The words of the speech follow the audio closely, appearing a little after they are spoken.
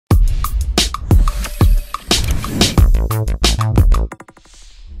Okay,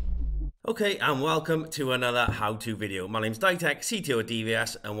 and welcome to another how-to video. My name's Ditech, CTO at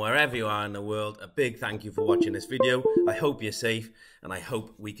DVS, and wherever you are in the world, a big thank you for watching this video. I hope you're safe, and I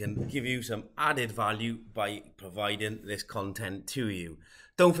hope we can give you some added value by providing this content to you.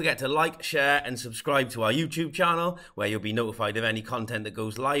 Don't forget to like, share, and subscribe to our YouTube channel, where you'll be notified of any content that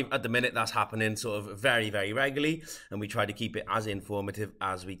goes live. At the minute, that's happening sort of very, very regularly, and we try to keep it as informative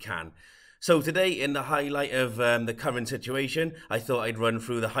as we can. So today, in the highlight of the current situation, I thought I'd run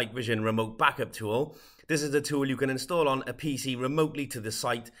through the Hikvision Remote Backup Tool. This is a tool you can install on a PC remotely to the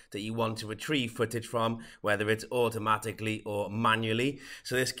site that you want to retrieve footage from, whether it's automatically or manually.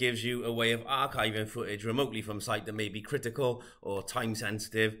 So this gives you a way of archiving footage remotely from site that may be critical or time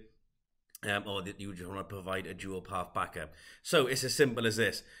sensitive, or that you just want to provide a dual path backup. So it's as simple as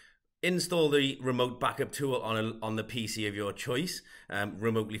this. Install the remote backup tool on the PC of your choice,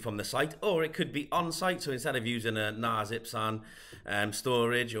 remotely from the site, or it could be on site. So instead of using a NAS IPSAN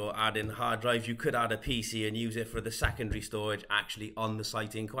storage or adding hard drives, you could add a PC and use it for the secondary storage actually on the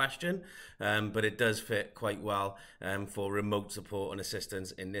site in question. But it does fit quite well for remote support and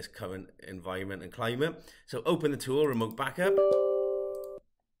assistance in this current environment and climate. So open the tool, Remote Backup.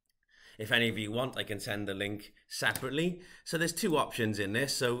 If any of you want, I can send the link separately. So there's two options in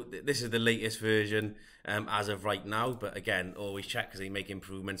this. So this is the latest version as of right now. But again, always check because they make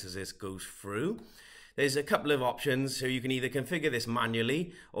improvements as this goes through. There's a couple of options. So you can either configure this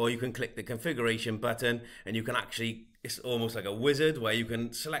manually, or you can click the configuration button and you can actually, it's almost like a wizard where you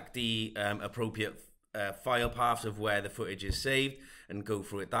can select the appropriate file paths of where the footage is saved and go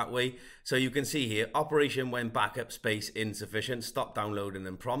through it that way. So you can see here, operation when backup space insufficient, stop downloading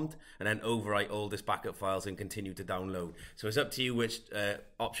and prompt, and then overwrite all this backup files and continue to download. So it's up to you which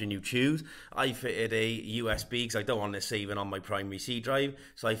option you choose. I fitted a USB because I don't want this saving on my primary C drive.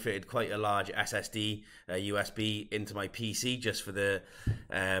 So I fitted quite a large SSD USB into my PC just for the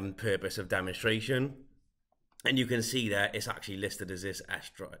purpose of demonstration. And you can see there, it's actually listed as this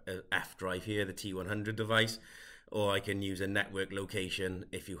F drive here, the T100 device, or I can use a network location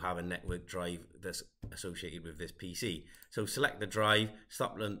if you have a network drive that's associated with this PC. So select the drive,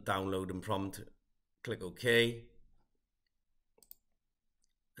 stop download and prompt, click OK,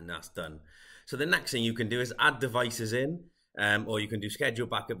 and that's done. So the next thing you can do is add devices in. Or you can do schedule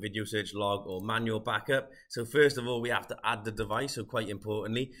backup, video search, log, or manual backup. So first of all, we have to add the device, so quite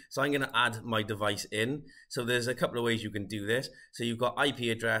importantly. So I'm going to add my device in. So there's a couple of ways you can do this. So you've got IP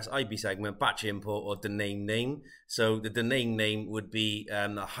address, IP segment, batch import, or domain name. So the domain name would be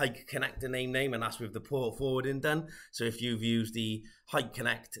the Hike Connect domain name, and that's with the port forwarding done. So if you've used the Hike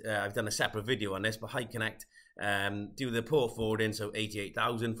Connect, I've done a separate video on this, but Hike Connect, do the port forwarding, so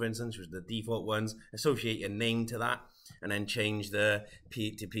 88,000 for instance, which is the default ones, associate a name to that, and then change the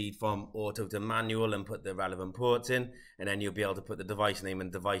P to P from auto to manual and put the relevant ports in, and then you'll be able to put the device name, and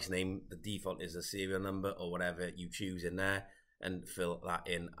device name, the default is the serial number or whatever you choose in there, and fill that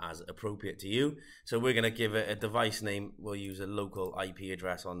in as appropriate to you. So we're going to give it a device name. We'll use a local IP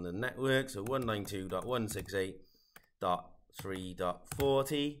address on the network, so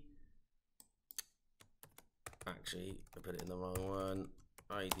 192.168.3.40. Actually, I put it in the wrong one.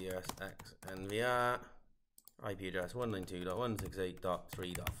 IDSX NVR. IP address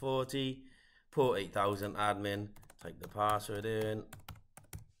 192.168.3.40. Port 8000 admin. Type the password in.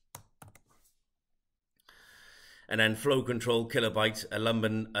 And then flow control kilobytes, a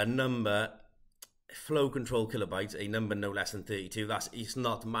number. Flow control kilobytes, a number no less than 32. It's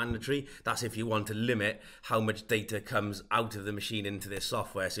not mandatory. That's if you want to limit how much data comes out of the machine into this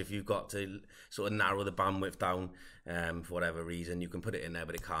software. So if you've got to sort of narrow the bandwidth down for whatever reason, you can put it in there,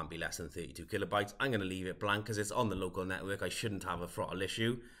 but it can't be less than 32 kilobytes. I'm going to leave it blank because it's on the local network. I shouldn't have a throttle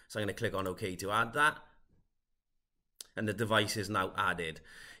issue. So I'm going to click on OK to add that. And the device is now added.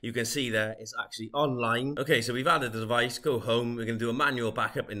 You can see there it's actually online. Okay, so we've added the device. Go home. We're going to do a manual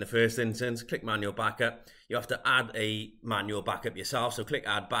backup in the first instance. Click manual backup. You have to add a manual backup yourself. So click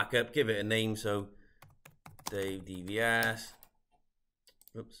add backup. Give it a name. So Dave DVS.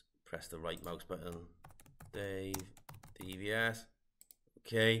 Oops, press the right mouse button. Dave DVS.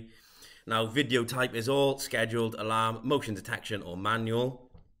 Okay. Now video type is all scheduled, alarm, motion detection, or manual.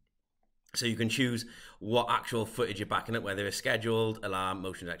 So you can choose what actual footage you're backing up, whether it's scheduled, alarm,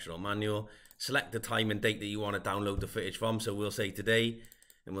 motion detection, or manual. Select the time and date that you want to download the footage from. So we'll say today,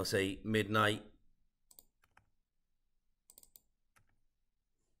 and we'll say midnight,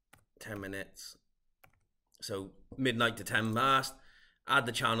 10 minutes. So midnight to 10 past. Add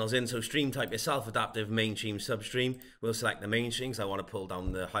the channels in. So stream type is self-adaptive, mainstream, substream. We'll select the mainstream because I want to pull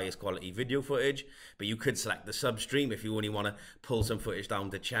down the highest quality video footage. But you could select the substream if you only want to pull some footage down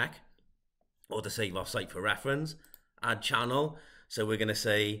to check or to save off site for reference. add channel. So we're going to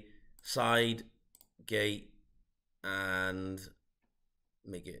say side, gate, and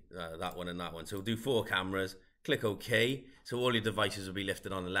make it that one and that one. So we'll do 4 cameras, click OK. So all your devices will be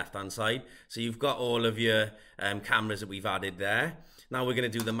lifted on the left hand side. So you've got all of your cameras that we've added there. Now we're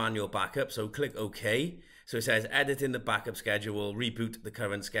going to do the manual backup. So click OK. So it says edit in the backup schedule, reboot the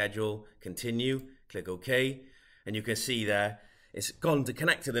current schedule, continue, click OK. And you can see there, it's gone to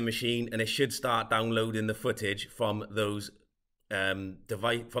connect to the machine and it should start downloading the footage from those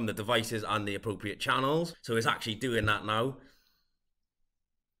from the devices and the appropriate channels. So it's actually doing that now.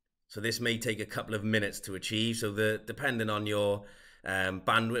 So this may take a couple of minutes to achieve. So depending on your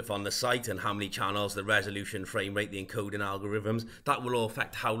bandwidth on the site and how many channels, the resolution, frame rate, the encoding algorithms, that will all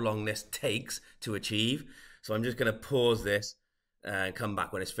affect how long this takes to achieve. So I'm just going to pause this and come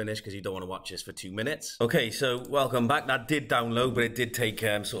back when it's finished, because you don't want to watch this for 2 minutes. Okay, so welcome back. That did download, but it did take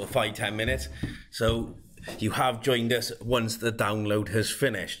sort of 5-10 minutes. So you have joined us once the download has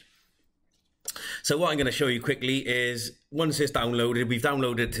finished. So what I'm going to show you quickly is, once it's downloaded, we've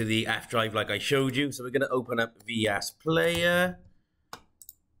downloaded to the F drive like I showed you. So we're going to open up VS Player.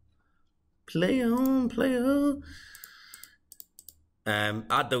 Play on.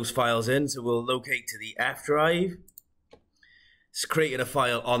 Add those files in. So we'll locate to the F drive. It's created a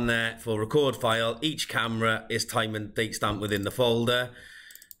file on there for record file. Each camera is time and date stamped within the folder.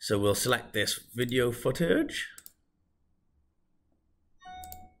 So we'll select this video footage.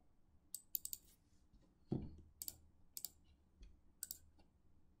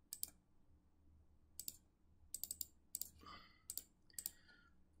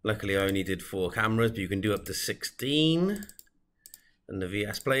 Luckily, I only did 4 cameras, but you can do up to 16 in the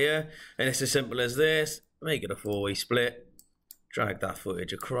VS Player. And it's as simple as this. Make it a 4-way split. Drag that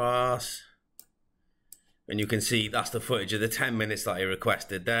footage across. And you can see that's the footage of the 10 minutes that I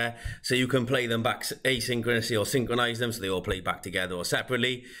requested there. So you can play them back asynchronously or synchronize them so they all play back together or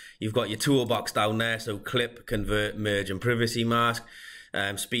separately. You've got your toolbox down there. So clip, convert, merge, and privacy mask.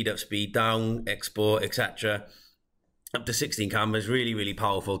 Speed up, speed down, export, etc. Up to 16 cameras, really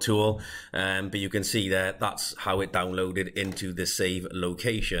powerful tool. But you can see there, that's how it downloaded into the save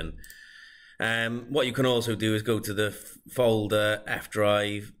location. What you can also do is go to the folder F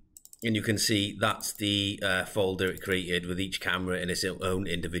drive, and you can see that's the folder it created with each camera in its own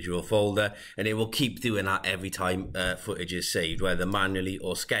individual folder, and it will keep doing that every time footage is saved, whether manually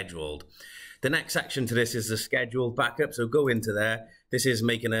or scheduled. The next section to this is the scheduled backup. So go into there. This is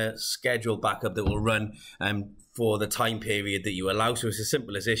making a scheduled backup that will run for the time period that you allow. So it's as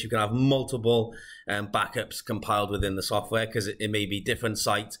simple as this. You can have multiple backups compiled within the software, because it may be different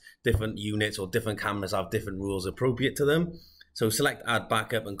sites, different units, or different cameras have different rules appropriate to them. So select add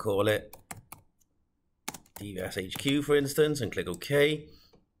backup and call it DVS HQ, for instance, and click OK.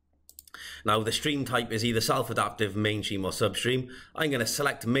 Now the stream type is either self-adaptive, mainstream, or substream. I'm going to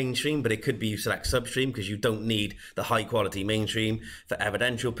select mainstream, but it could be you select substream, because you don't need the high quality mainstream for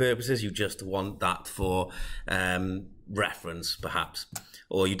evidential purposes. You just want that for reference, perhaps,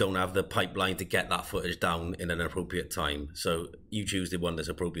 or you don't have the pipeline to get that footage down in an appropriate time. So you choose the one that's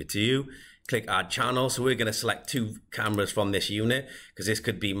appropriate to you. Click add channel. So we're going to select 2 cameras from this unit, because this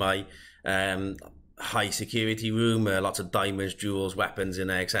could be my high security room, lots of diamonds, jewels, weapons in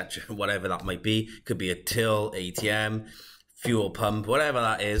there, etc. Whatever that might be. Could be a till, ATM, fuel pump, whatever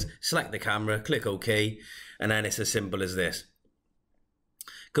that is. Select the camera, click OK, and then it's as simple as this.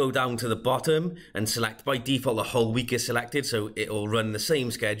 Go down to the bottom and select, by default the whole week is selected, so it will run the same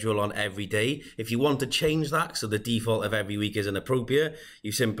schedule on every day. If you want to change that, so the default of every week is inappropriate,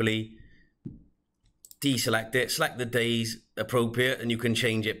 you simply deselect it, select the days appropriate, and you can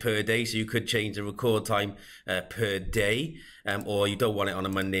change it per day. So you could change the record time per day, or you don't want it on a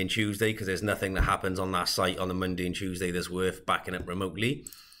Monday and Tuesday, because there's nothing that happens on that site on a Monday and Tuesday that's worth backing up remotely.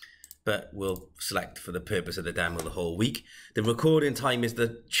 But we'll select, for the purpose of the demo, the whole week. The recording time is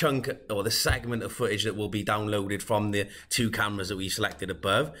the chunk or the segment of footage that will be downloaded from the 2 cameras that we selected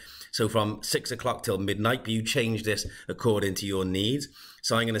above. So from 6 o'clock till midnight, but you change this according to your needs.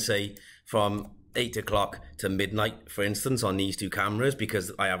 So I'm going to say from 8 o'clock to midnight, for instance, on these 2 cameras,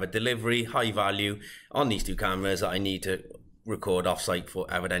 because I have a delivery, high value, on these 2 cameras that I need to record offsite for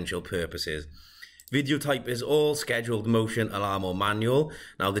evidential purposes. Video type is all, scheduled, motion, alarm, or manual.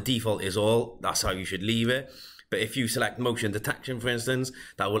 Now the default is all, that's how you should leave it. But if you select motion detection, for instance,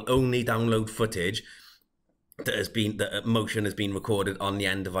 that will only download footage that motion has been recorded on the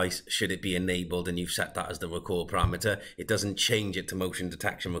end device, should it be enabled and you've set that as the record parameter. It doesn't change it to motion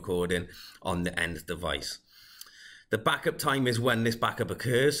detection recording on the end device. The backup time is when this backup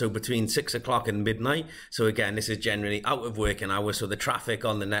occurs, so between 6 o'clock and midnight. So again, this is generally out of working hours, so the traffic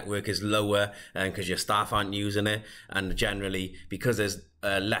on the network is lower because your staff aren't using it, and generally because there's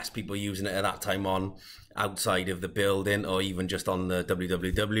less people using it at that time on outside of the building or even just on the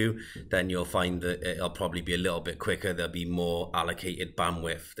www, then you'll find that it'll probably be a little bit quicker. There'll be more allocated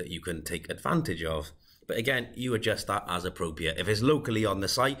bandwidth that you can take advantage of. But again, you adjust that as appropriate. If it's locally on the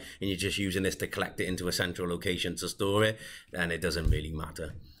site and you're just using this to collect it into a central location to store it, then it doesn't really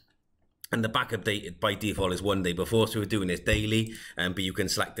matter. And the backup date by default is 1 day before, so we're doing this daily, but you can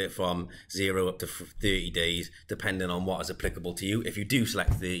select it from 0 up to 30 days, depending on what is applicable to you. If you do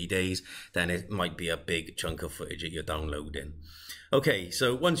select 30 days, then it might be a big chunk of footage that you're downloading. Okay,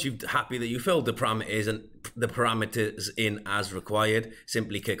 so once you're happy that you filled the parameters and the parameters in as required,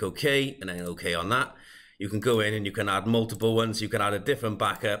 simply click OK and then OK on that. You can go in and you can add multiple ones. You can add a different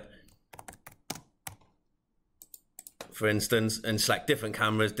backup, for instance, and select different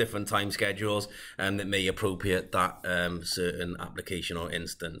cameras, different time schedules, and that may appropriate that certain application or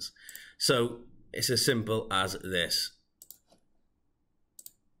instance. So it's as simple as this.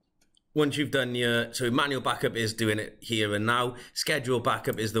 Once you've done so manual backup is doing it here and now. Schedule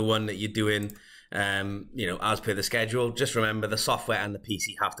backup is the one that you're doing as per the schedule. Just remember the software and the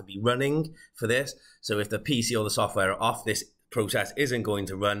PC have to be running for this. So if the PC or the software are off, this process isn't going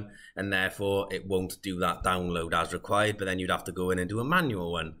to run, and therefore it won't do that download as required, but then you'd have to go in and do a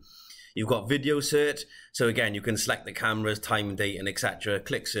manual one. You've got video search. So again, you can select the cameras, time and date, and etc.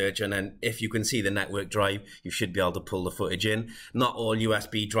 Click search, and then if you can see the network drive, you should be able to pull the footage in. Not all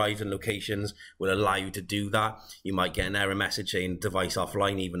USB drives and locations will allow you to do that. You might get an error message saying device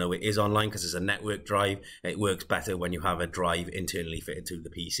offline, even though it is online, because it's a network drive. It works better when you have a drive internally fitted to the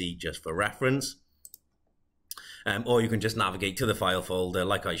PC, just for reference. Or you can just navigate to the file folder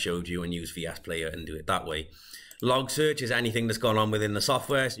like I showed you and use VS Player and do it that way. Log search is anything that's gone on within the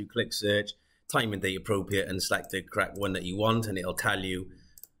software. So you click search, time and date appropriate, and select the correct one that you want, and it'll tell you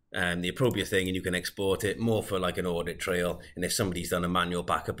the appropriate thing, and you can export it more for like an audit trail. And if somebody's done a manual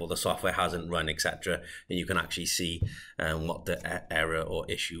backup or the software hasn't run, etc., then you can actually see what the error or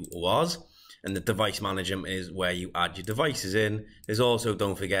issue was. And the device management is where you add your devices in. There's also,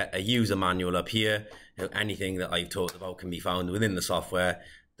 don't forget, a user manual up here. Anything that I've talked about can be found within the software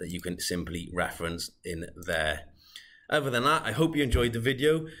that you can simply reference in there. Other than that, I hope you enjoyed the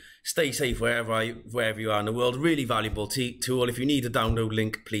video. Stay safe wherever you are in the world. Really valuable tool. If you need a download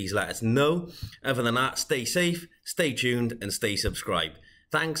link, please let us know. Other than that, stay safe, stay tuned, and stay subscribed.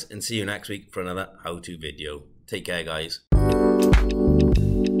 Thanks, and see you next week for another how-to video. Take care, guys.